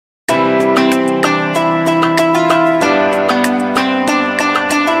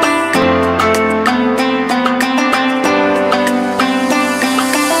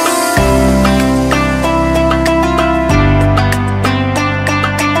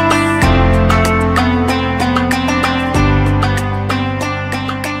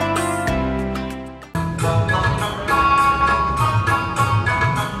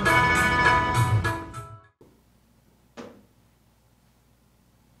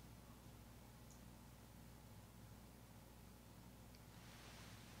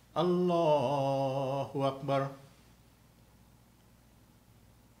Allahu Akbar.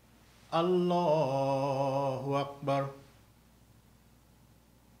 Allahu Akbar.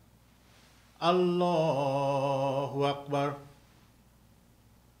 Allahu Akbar.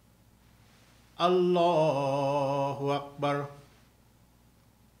 Allahu Akbar.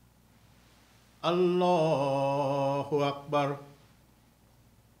 Allahu Akbar.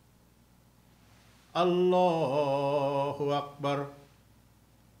 Allahu Akbar.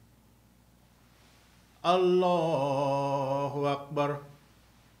 Allahu Akbar.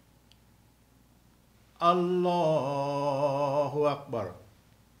 Allahu Akbar.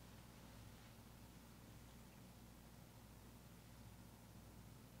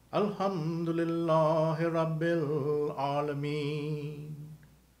 Alhamdulillahi Rabbil Alameen.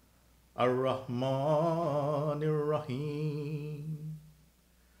 Ar-Rahmanir Rahim.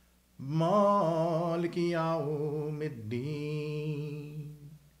 Maliki Yawmiddin.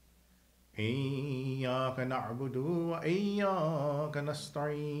 Iyyaka na'budu wa iyyaka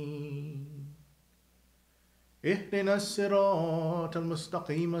nasta'in. اهدنا الصراط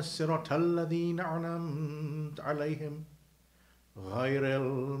المستقيم الصراط الذين أنعمت عليهم غير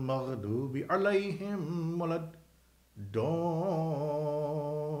المغضوب عليهم ولا الضالين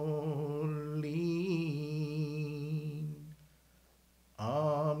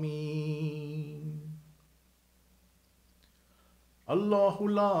آمين. الله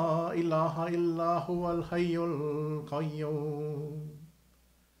لا إله إلا هو الحي القيوم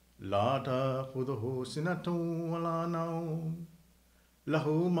لا تأخذه سنة ولا نوم له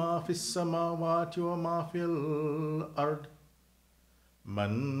ما في السماوات وما في الأرض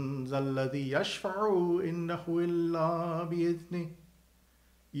من ذا الذي يشفع عنده إلا بإذنه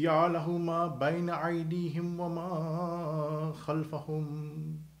يعلم ما بين أيديهم وما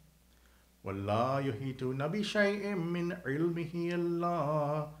خلفهم ولا يحيطون بشيء من علمه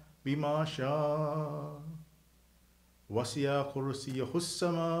إلا بما شاء وسع كرسيه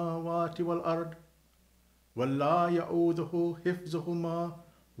السماوات والأرض ولا يؤوده حفظهما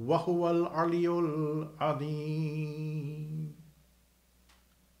وهو العلي العظيم.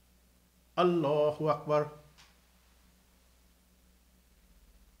 الله أكبر.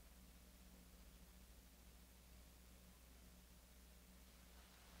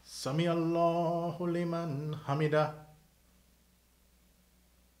 سمع الله لمن حمده.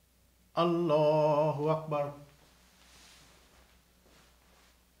 الله أكبر.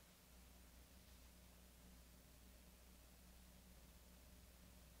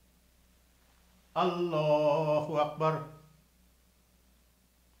 Allahu Akbar.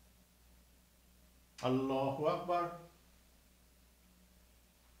 Allahu Akbar.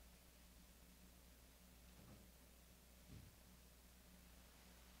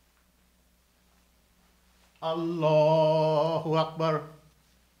 Allahu Akbar.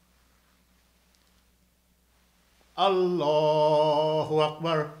 Allahu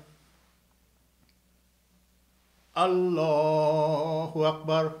Akbar. Allahu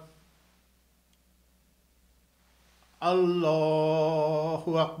Akbar.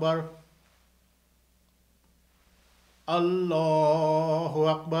 Allahu Akbar. Allahu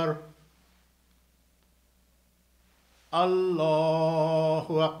Akbar.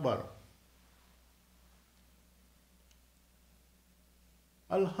 Allahu Akbar.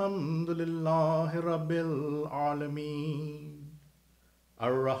 Alhamdulillahi Rabbil Alameen.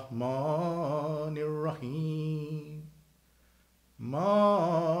 Ar-Rahmanir Rahim.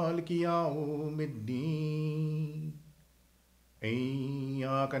 Maliki Yawmiddin.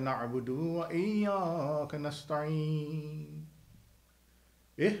 إياك نعبد وإياك نستعين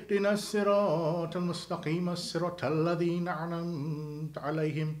اهدنا الصراط المستقيم الصراط الذين أنعمت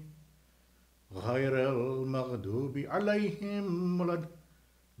عليهم غير المغضوب عليهم ولا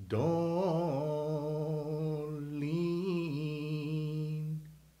الضالين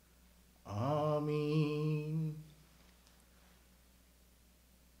آمين.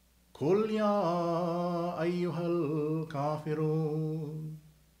 قل يا أيها الكافرون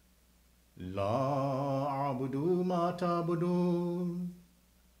لا أعبد ما تعبدون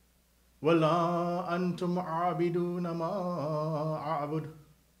ولا أنتم عابدون ما أعبد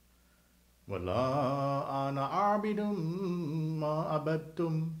ولا أنا عابد ما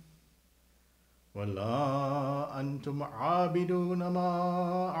عبدتم ولا أنتم عابدون ما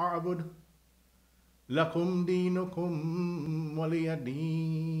أعبد لكم دينكم ولي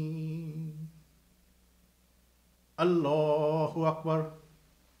دين. الله أكبر.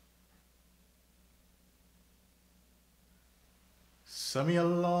 سمع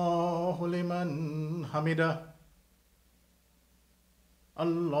الله لمن حمده.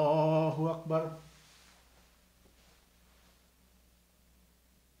 الله أكبر.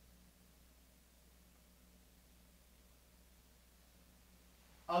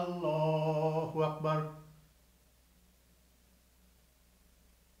 Allahu Akbar.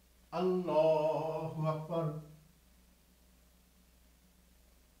 Allahu Akbar.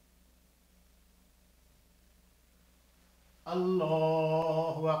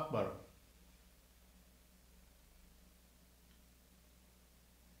 Allahu Akbar.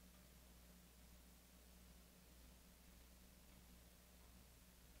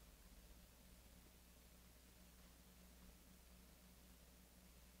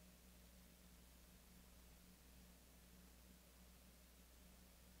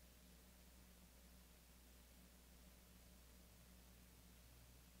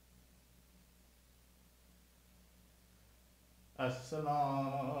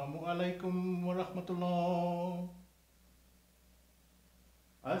 Assalamu alaikum wa rahmatullah.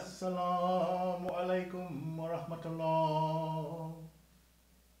 Assalamu alaikum wa rahmatullah.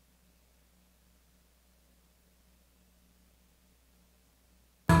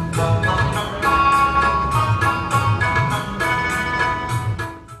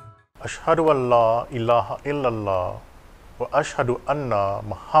 Ashhadu an la ilaha illallah wa ashhadu anna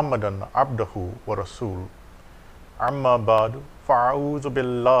Muhammadan abdahu wa rasul. Amma ba'du, fa'a'udhu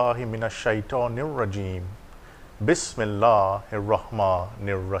billahi minash shaitanir rajim. Bismillahir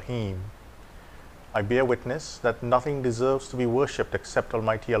Rahmanir Rahim. I bear witness that nothing deserves to be worshipped except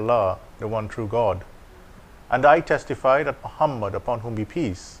Almighty Allah, the one true God. And I testify that Muhammad, upon whom be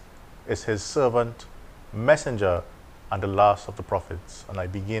peace, is his servant, messenger, and the last of the prophets. And I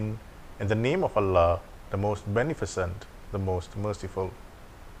begin in the name of Allah, the most beneficent, the most merciful.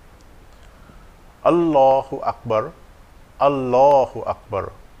 Allahu Akbar, Allahu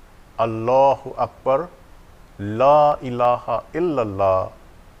Akbar, Allahu Akbar, La ilaha illallah,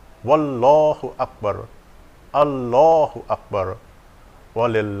 Wallahu Akbar, Allahu Akbar,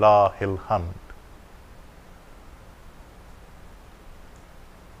 Walillahil hamd.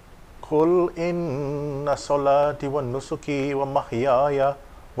 Qul inna salati wa nusuki wa mahyaya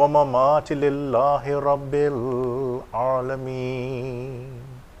wa mamati lillahi rabbil alameen.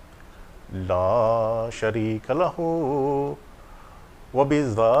 La sharika lahu wa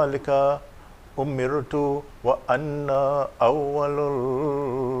bizalika umirtu wa anna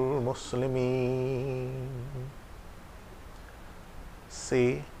awwalul muslimin.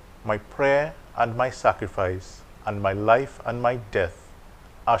 Say, my prayer and my sacrifice and my life and my death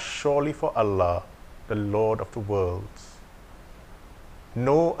are surely for Allah, the Lord of the worlds.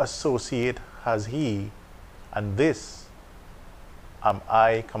 No associate has He, and this am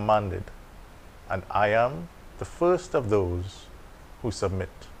I commanded, and I am the first of those who submit.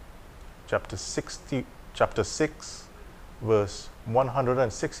 Chapter 6, verse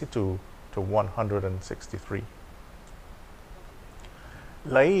 162 to 163.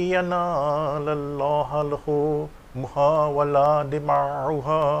 لَن يَنَالَ اللَّهَ لُحُومُهَا وَلَا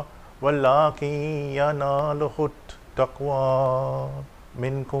دِمَاؤُهَا وَلَكِن يَنَالُهُ التَّقْوَى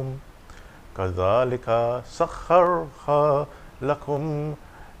مِنكُمْ كَذَلِكَ سَخَّرَهَا لَكُمْ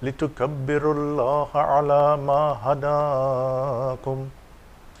لِتُكَبِّرُوا اللَّهَ عَلَى مَا هَدَاكُمْ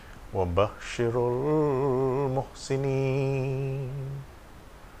وَبَشِّرُوا الْمُحْسِنِينَ.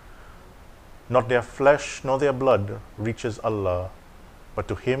 Not their flesh nor their blood reaches Allah, but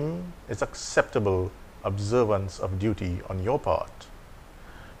to Him is acceptable observance of duty on your part.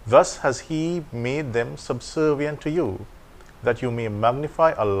 Thus has He made them subservient to you, that you may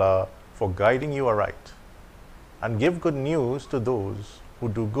magnify Allah for guiding you aright, and give good news to those who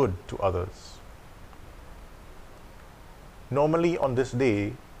do good to others. Normally on this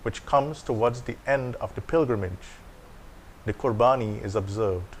day, which comes towards the end of the pilgrimage, the Qurbani is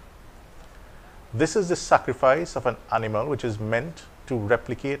observed. This is the sacrifice of an animal which is meant to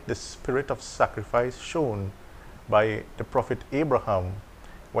replicate the spirit of sacrifice shown by the Prophet Abraham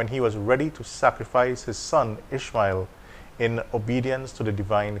when he was ready to sacrifice his son Ishmael in obedience to the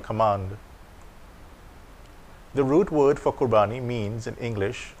divine command. The root word for Qurbani means in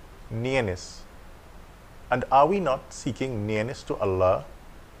English nearness. And are we not seeking nearness to Allah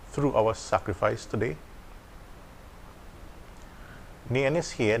through our sacrifice today?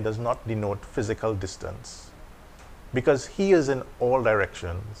 Nearness here does not denote physical distance, because He is in all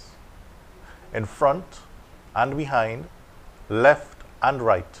directions, in front and behind, left and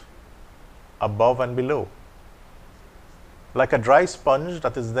right, above and below. Like a dry sponge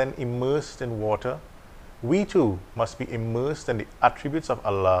that is then immersed in water, we too must be immersed in the attributes of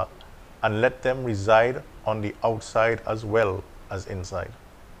Allah and let them reside on the outside as well as inside.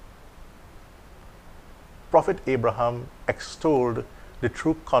 Prophet Abraham extolled the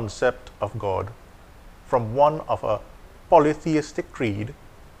true concept of God from one of a polytheistic creed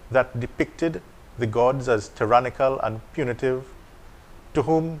that depicted the gods as tyrannical and punitive, to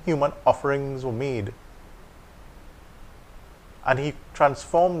whom human offerings were made. And he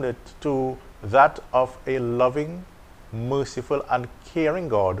transformed it to that of a loving, merciful, and caring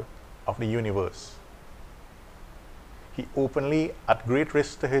God of the universe. He openly, at great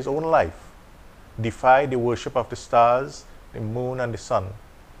risk to his own life, defied the worship of the stars, the moon, and the sun.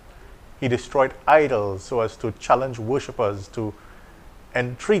 He destroyed idols so as to challenge worshippers to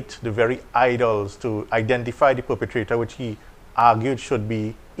entreat the very idols to identify the perpetrator, which he argued should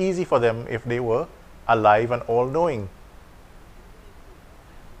be easy for them if they were alive and all-knowing.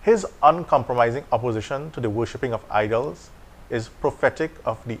 His uncompromising opposition to the worshipping of idols is prophetic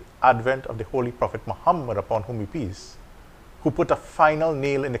of the advent of the Holy Prophet Muhammad, upon whom be peace, who put a final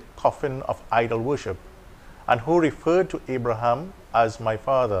nail in the coffin of idol worship, and who referred to Abraham as my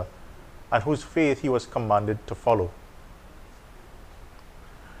father, and whose faith he was commanded to follow.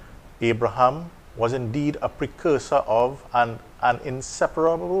 Abraham was indeed a precursor of and an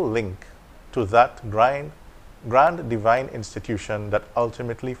inseparable link to that grand divine institution that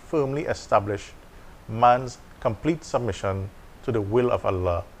ultimately firmly established man's complete submission to the will of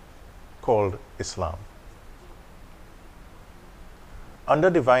Allah, called Islam. Under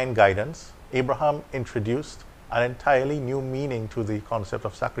divine guidance, Abraham introduced an entirely new meaning to the concept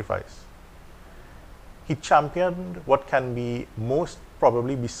of sacrifice. He championed what can be most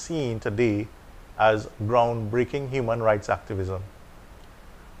probably be seen today as groundbreaking human rights activism,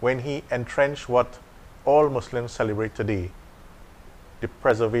 when he entrenched what all Muslims celebrate today, the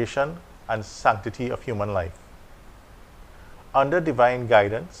preservation and sanctity of human life. Under divine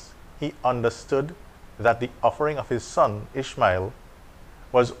guidance, he understood that the offering of his son, Ishmael,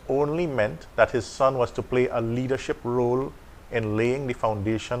 was only meant that his son was to play a leadership role in laying the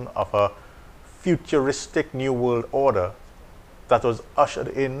foundation of a futuristic new world order that was ushered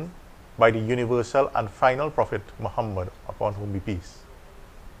in by the universal and final Prophet Muhammad, upon whom be peace.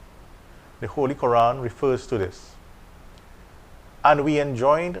 The Holy Quran refers to this. And we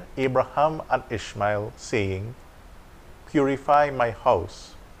enjoined Abraham and Ishmael, saying, "Purify my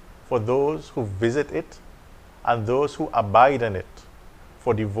house for those who visit it and those who abide in it,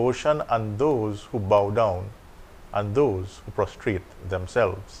 for devotion, and those who bow down, and those who prostrate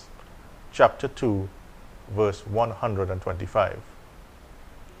themselves." Chapter 2, verse 125.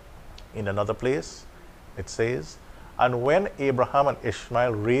 In another place, it says, "And when Abraham and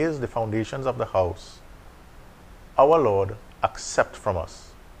Ishmael raised the foundations of the house, our Lord accept from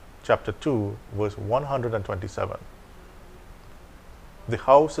us." Chapter 2, verse 127. The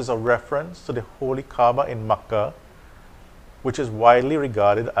house is a reference to the Holy Kaaba in Makkah, which is widely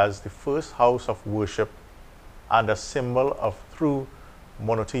regarded as the first house of worship and a symbol of true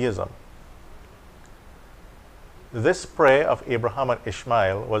monotheism. This prayer of Abraham and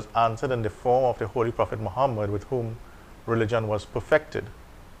Ishmael was answered in the form of the Holy Prophet Muhammad, with whom religion was perfected.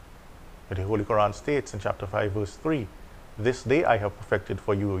 The Holy Quran states in chapter 5, verse 3, "This day I have perfected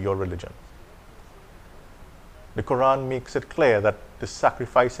for you your religion." The Quran makes it clear that the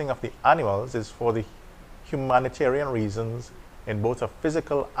sacrificing of the animals is for the humanitarian reasons in both a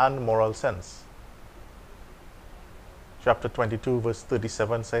physical and moral sense. Chapter 22, verse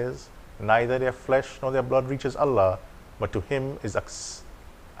 37 says, "Neither their flesh nor their blood reaches Allah, but to him is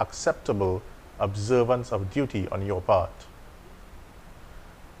acceptable observance of duty on your part."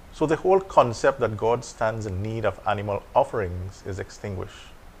 So the whole concept that God stands in need of animal offerings is extinguished.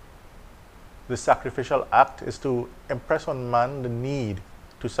 The sacrificial act is to impress on man the need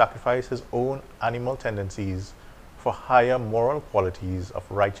to sacrifice his own animal tendencies for higher moral qualities of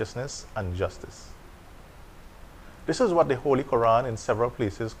righteousness and justice. This is what the Holy Quran in several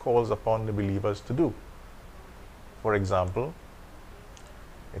places calls upon the believers to do. For example,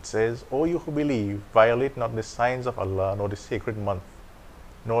 it says, "O you who believe, violate not the signs of Allah, nor the sacred month,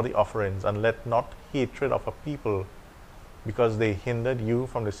 nor the offerings, and let not hatred of a people, because they hindered you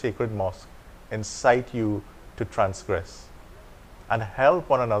from the sacred mosque, incite you to transgress. And help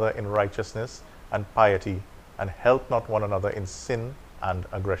one another in righteousness and piety, and help not one another in sin and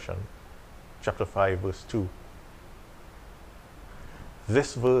aggression." Chapter 5, verse 2.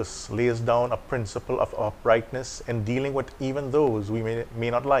 This verse lays down a principle of uprightness in dealing with even those we may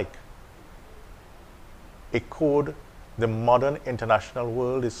not like. A code the modern international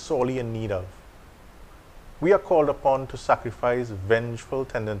world is sorely in need of. We are called upon to sacrifice vengeful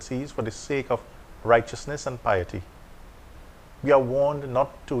tendencies for the sake of righteousness and piety. We are warned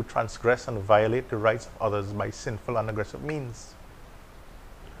not to transgress and violate the rights of others by sinful and aggressive means.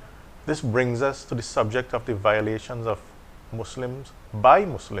 This brings us to the subject of the violations of Muslims by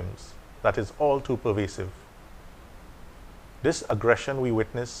Muslims that is all too pervasive. This aggression we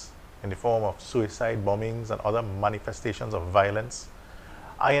witness in the form of suicide bombings and other manifestations of violence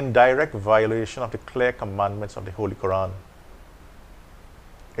are in direct violation of the clear commandments of the Holy Quran.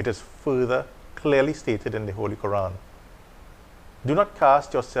 It is further clearly stated in the Holy Quran, "Do not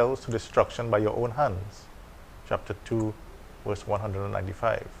cast yourselves to destruction by your own hands." Chapter 2, verse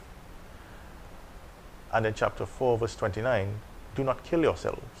 195. And in chapter 4, verse 29, "Do not kill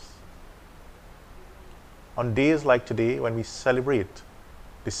yourselves." On days like today, when we celebrate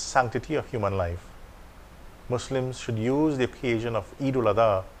the sanctity of human life, Muslims should use the occasion of Eid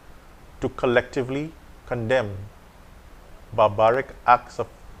Adha to collectively condemn barbaric acts of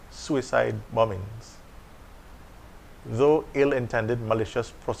suicide bombings. Though ill-intended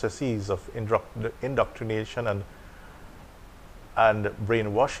malicious processes of indoctrination and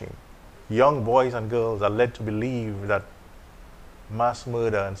brainwashing, young boys and girls are led to believe that mass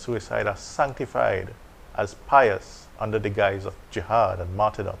murder and suicide are sanctified as pious under the guise of jihad and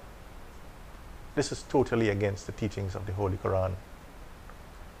martyrdom. This is totally against the teachings of the Holy Quran.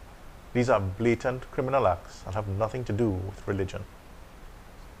 These are blatant criminal acts and have nothing to do with religion.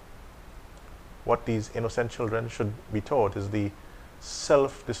 What these innocent children should be taught is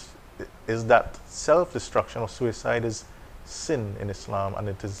that self-destruction or suicide is sin in Islam, and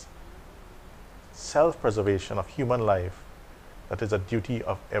it is self-preservation of human life that is a duty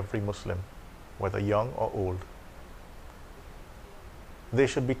of every Muslim, whether young or old. They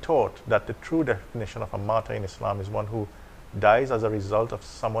should be taught that the true definition of a martyr in Islam is one who dies as a result of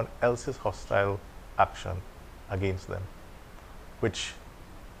someone else's hostile action against them, which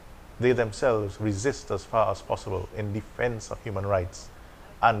they themselves resist as far as possible in defense of human rights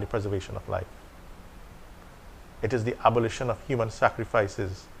and the preservation of life. It is the abolition of human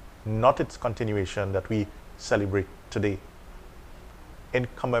sacrifices, not its continuation, that we celebrate today. In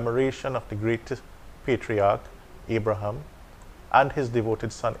commemoration of the greatest patriarch, Abraham, and his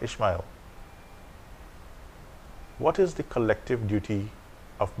devoted son Ishmael. What is the collective duty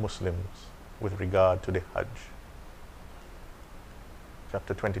of Muslims with regard to the Hajj?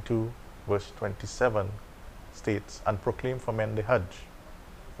 Chapter 22, verse 27 states, "And proclaim for men the Hajj."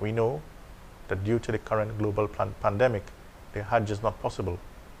 We know that due to the current global pandemic, the Hajj is not possible.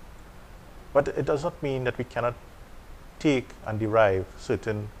 But it does not mean that we cannot take and derive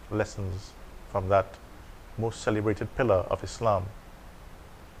certain lessons from that most celebrated pillar of Islam.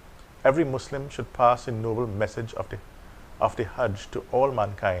 Every Muslim should pass a noble message of the Hajj to all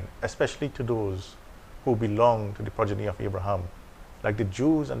mankind, especially to those who belong to the progeny of Abraham, like the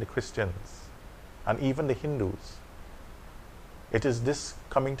Jews and the Christians, and even the Hindus. It is this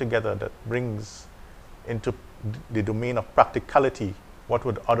coming together that brings into the domain of practicality what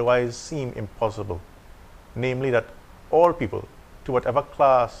would otherwise seem impossible, namely that all people, to whatever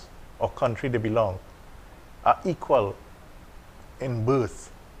class or country they belong, are equal in birth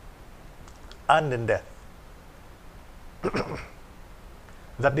and in death.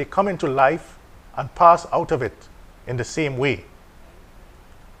 That they come into life and pass out of it in the same way.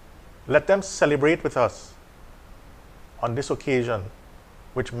 Let them celebrate with us on this occasion,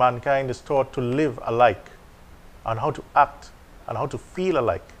 which mankind is taught to live alike, and how to act and how to feel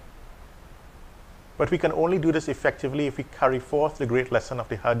alike. But we can only do this effectively if we carry forth the great lesson of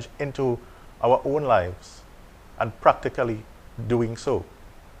the Hajj into our own lives, and practically doing so,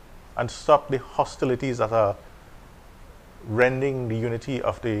 and stop the hostilities that are rending the unity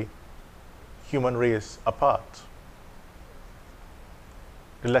of the human race apart.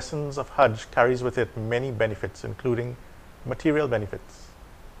 The lessons of Hajj carries with it many benefits, including material benefits.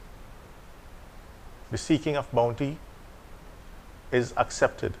 The seeking of bounty is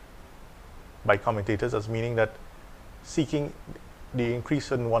accepted by commentators as meaning that seeking the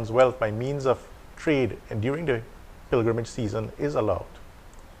increase in one's wealth by means of trade and during the pilgrimage season is allowed.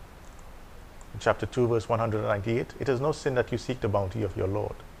 In chapter 2, verse 198, "It is no sin that you seek the bounty of your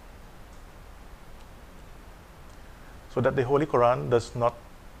Lord." So that the Holy Quran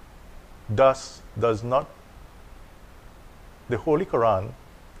the Holy Quran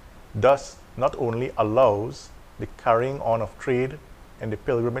thus not only allows the carrying on of trade in the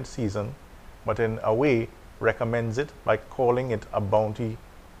pilgrimage season, but in a way recommends it by calling it a bounty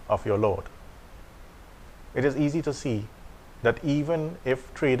of your Lord. It is easy to see that even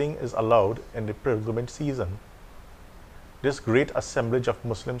if trading is allowed in the pilgrimage season, this great assemblage of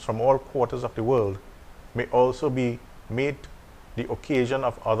Muslims from all quarters of the world may also be made the occasion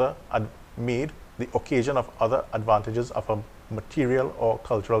of other advantages of a material or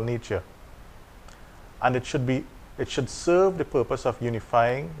cultural nature. And it should serve the purpose of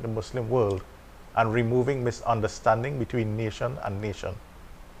unifying the Muslim world and removing misunderstanding between nation and nation.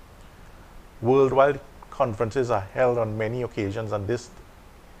 Worldwide conferences are held on many occasions, and this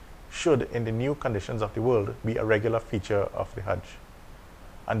should, in the new conditions of the world, be a regular feature of the Hajj.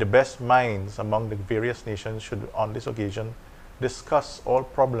 and the best minds among the various nations should on this occasion discuss all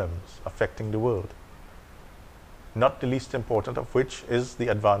problems affecting the world, not the least important of which is the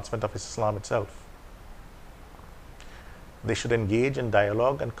advancement of Islam itself. They should engage in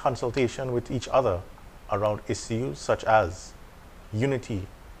dialogue and consultation with each other around issues such as unity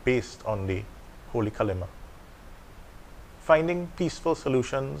based on the Holy Kalima, finding peaceful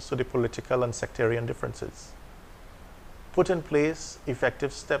solutions to the political and sectarian differences, put in place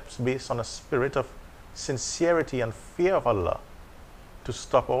effective steps based on a spirit of sincerity and fear of Allah to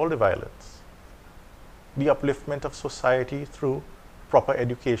stop all the violence, the upliftment of society through proper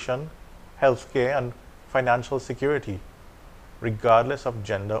education, healthcare, and financial security, regardless of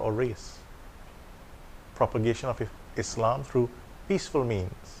gender or race, propagation of Islam through peaceful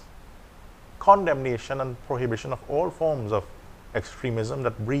means, condemnation and prohibition of all forms of extremism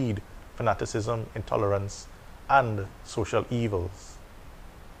that breed fanaticism, intolerance, and social evils,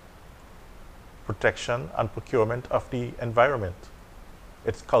 protection and procurement of the environment,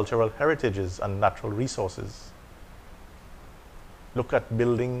 its cultural heritages and natural resources. Look at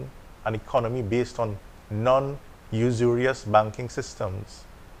building an economy based on non-usurious banking systems,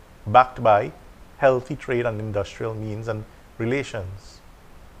 backed by healthy trade and industrial means and relations.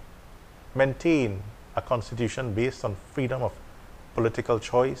 Maintain a constitution based on freedom of political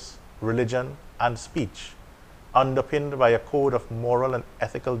choice, religion, and speech, underpinned by a code of moral and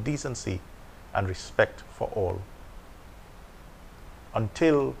ethical decency and respect for all.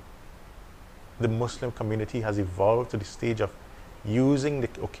 Until the Muslim community has evolved to the stage of using the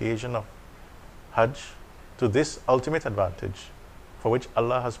occasion of Hajj to this ultimate advantage for which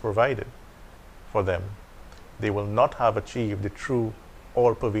Allah has provided for them, they will not have achieved the true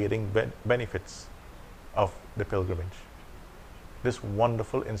all-pervading benefits of the pilgrimage. This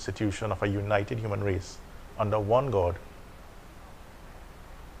wonderful institution of a united human race under one God.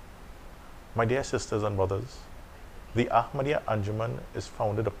 My dear sisters and brothers, the Ahmadiyya Anjuman is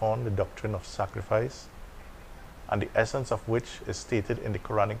founded upon the doctrine of sacrifice, and the essence of which is stated in the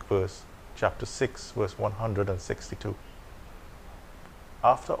Quranic verse, chapter 6, verse 162.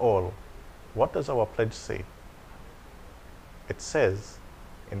 After all, what does our pledge say? It says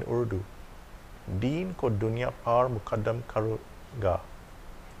in Urdu, Deen ko dunya par muqaddam karunga,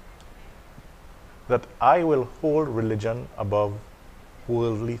 that I will hold religion above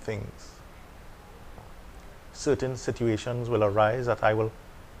worldly things. Certain situations will arise that I will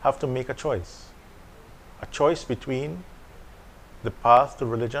have to make a choice between the path to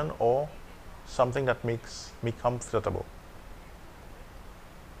religion or something that makes me comfortable.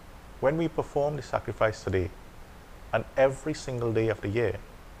 When we perform the sacrifice today and every single day of the year,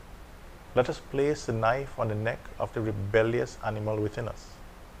 let us place the knife on the neck of the rebellious animal within us.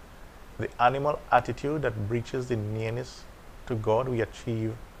 The animal attitude that breaches the nearness to God we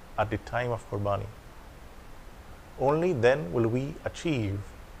achieve at the time of Qurbani. Only then will we achieve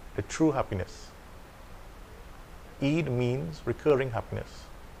the true happiness. Eid means recurring happiness.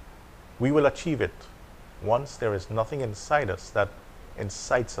 We will achieve it once there is nothing inside us that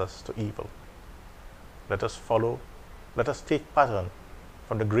incites us to evil. Let us take pattern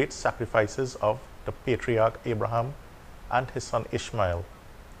from the great sacrifices of the patriarch Abraham and his son Ishmael,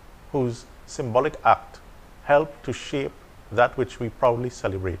 whose symbolic act helped to shape that which we proudly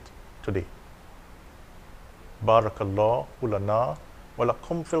celebrate today. Barakallahu lana wa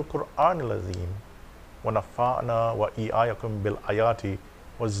lakum fil Qur'anil Azim wa nafa'na wa iyyakum bil ayati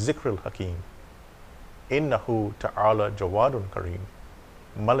wa zikril hakim. Innahu ta'ala jawadun kareem,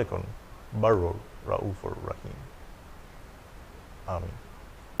 malikun barrur raufur rahim. Amin.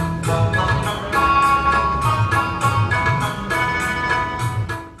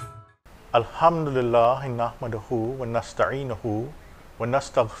 Alhamdulillah nahmaduhu wa nasta'inuhu wa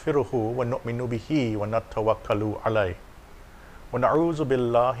nastaghfiruhu wa nu'minu bihi wa natawakkalu alayh wa na'udzu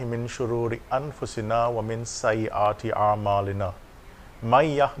billahi min shururi anfusina wa min sayyiati a'malina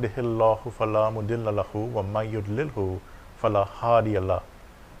may yahdihillahu fala mudilla lahu wa may yudlilhu fala hadiya lahu.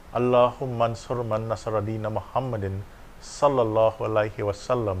 Allahumma ansur man nasara dina Muhammadin sallallahu alayhi wa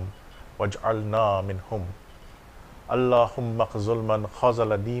sallam waj'alna minhum. Allahumma khzul man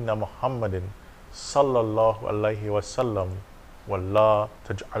khazala dina Muhammadin sallallahu alayhi wa sallam wa la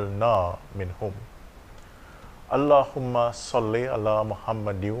taj'alna minhum. Allahumma salli ala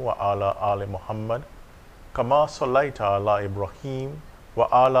Muhammadin wa ala ali Muhammad kama sallaita ala Ibrahim wa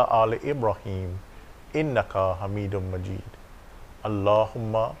ala ali Ibrahim innaka Hamidum Majid.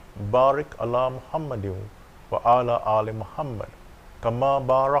 Allahumma barik ala Muhammadin wa ala ali Muhammad kama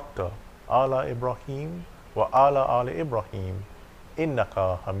barakta ala Ibrahim wa ala ali Ibrahim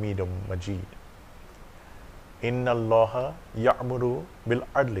innaka Hamidum Majid. Inna Allaha ya'muru bil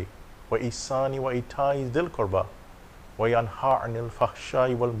adli wa ihsani wa ita'i dhil qurba wa yanha 'anil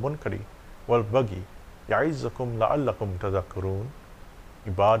fahsha'i wal munkari wal baghi ya'izukum la'allakum tadhakkarun.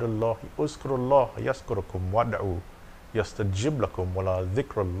 Ibadallahi uzkurullaha yazkurukum wad'u yastajib lakum wa la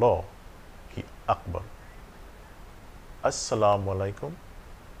dhikrullahi akbar. Assalamu alaikum.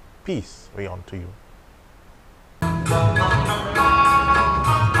 Peace be unto you.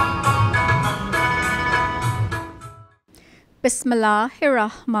 Bismillahir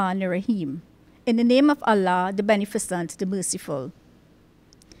Rahmanir Rahim. In the name of Allah, the Beneficent, the Merciful.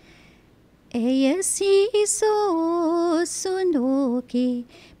 Azizo suno ke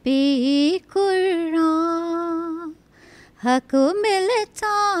pe Quran, haq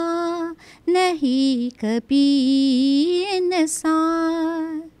milta nahi kabhi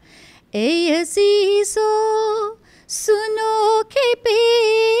insan. Azizo suno ke pe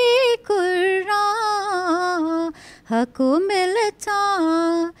Quran, haq milta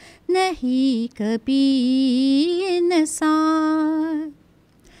nahi kabhi insan.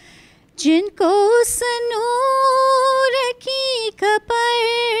 जिनको उस नूर की खबर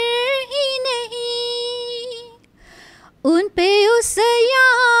ही नहीं, उन पे उस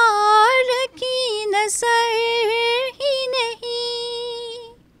यार की नजर ही नहीं।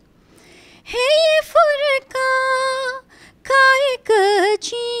 है ये फुरका का एक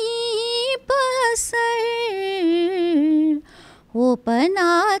अजीब असर, वो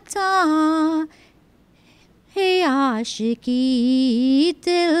बनाता है आशिकी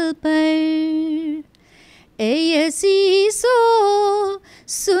दिल पर। ए अज़ीज़ो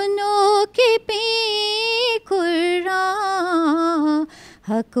सुनो के पे कुरान,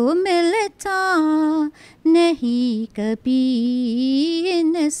 हक मिलता नहीं कभी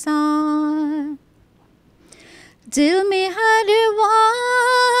इंसान। दिल में हर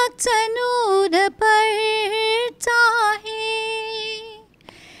वक्त नूर बढ़ता है,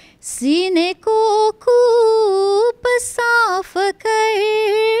 सीने को खूब साफ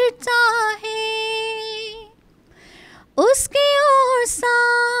करता है। उसके और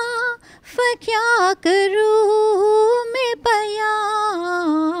साफ क्या करूँ मैं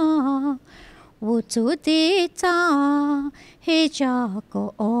बयां, वो तो देता है जाको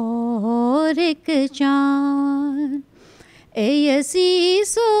और एक जान। ए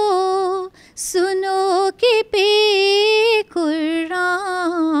अज़ीज़ो सुनो के पे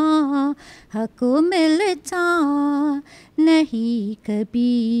कुरान, हक मिलता नहीं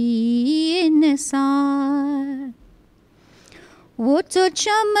कभी इंसान। वो तो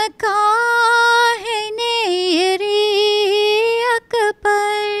चमका है नेरे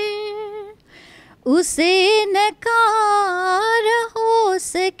अकबर, उसे नकार हो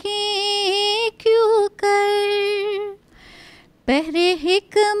सके क्यों कर। बहरे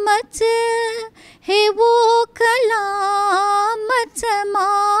हिकमत है वो कलाम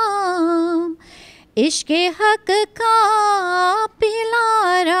तमाम, इश्क़ हक का पिला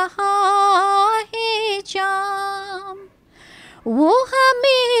रहा है जाम। वो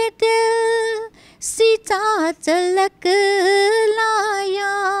हमें दिल सीता तलक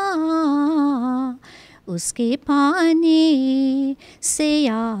लाया, उसके पाने से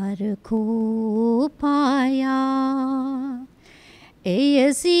यार को पाया। ए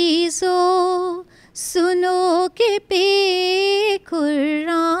अज़ीज़ो सुनो के पे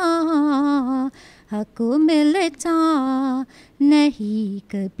कुरान, हक मिलता नहीं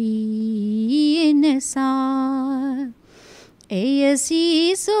कभी इंसान। ए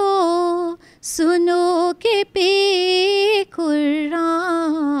अज़ीज़ो सुनो के पे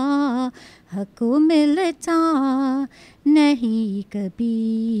कुरान, हक मिलता नहीं कभी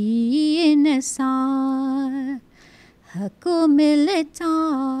इंसान। हक मिलता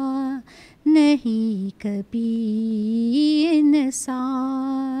नहीं कभी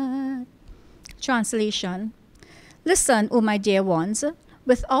इंसान। Translation. Listen, O my dear ones,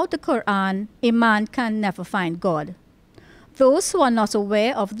 without the Quran, a man can never find God. Those who are not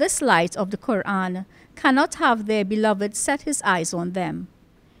aware of this light of the Quran cannot have their beloved set his eyes on them.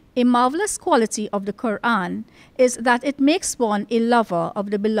 A marvelous quality of the Quran is that it makes one a lover of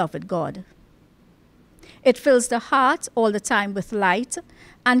the beloved God. It fills the heart all the time with light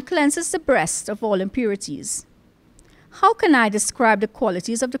and cleanses the breast of all impurities. How can I describe the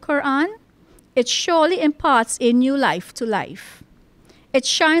qualities of the Quran? It surely imparts a new life to life. It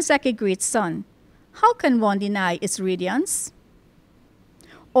shines like a great sun. How can one deny its radiance?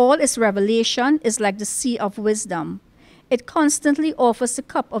 All its revelation is like the sea of wisdom. It constantly offers the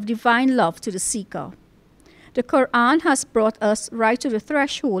cup of divine love to the seeker. The Quran has brought us right to the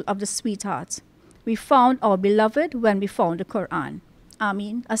threshold of the sweetheart. We found our beloved when we found the Quran.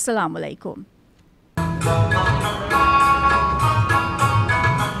 Ameen. Assalamu alaikum.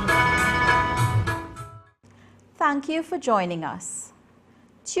 Thank you for joining us.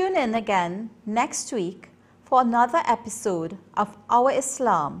 Tune in again next week for another episode of Our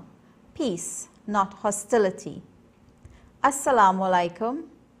Islam, Peace, Not Hostility. Assalamu alaikum.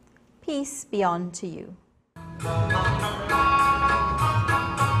 Peace be unto you.